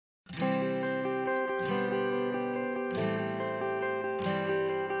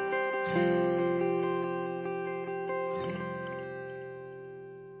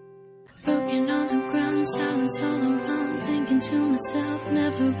Broken on the ground, silence all around, thinking to myself,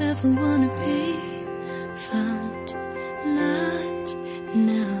 never ever wanna be found. Not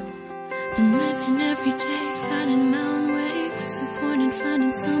now. Been living every day, finding my own way. What's the point in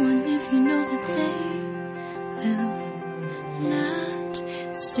finding someone if you know that they will not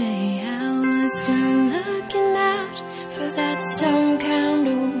stay? I was done looking out for that some kind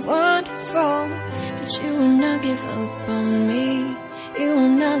of wonderful, but you will not give up on me. You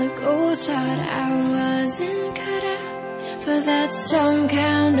will not let go, thought I wasn't cut out for that some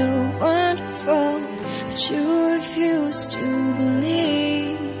kind of wonderful, but you refuse to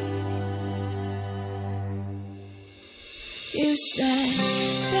believe. You said,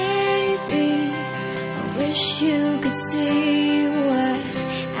 baby, I wish you could see what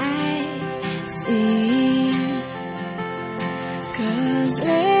I see, 'cause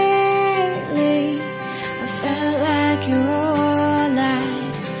lately I felt like you're all I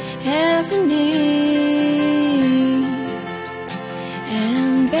ever need.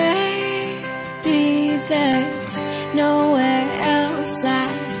 And baby, there's nowhere else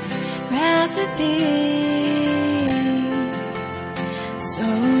I'd rather be. So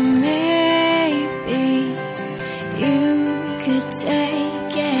maybe you could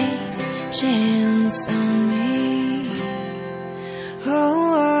take a chance on me. Oh,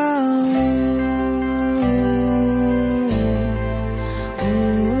 oh, oh.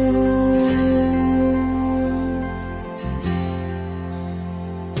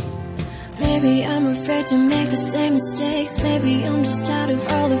 Maybe I'm afraid to make the same mistakes. Maybe I'm just tired of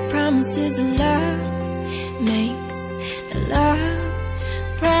all the promises of love makes. The love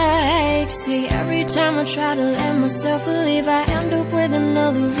breaks. See, every time I try to let myself believe, I end up with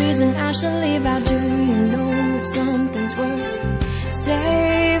another reason I should leave. How do you know if something's worth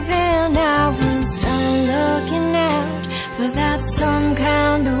saving? I was done looking out for that some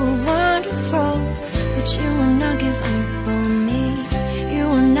kind of wonderful, but you will not give up on me. You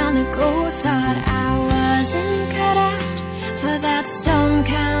will not let go, thought I wasn't cut out for that some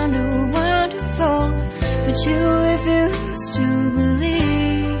kind of wonderful, but you refuse to believe.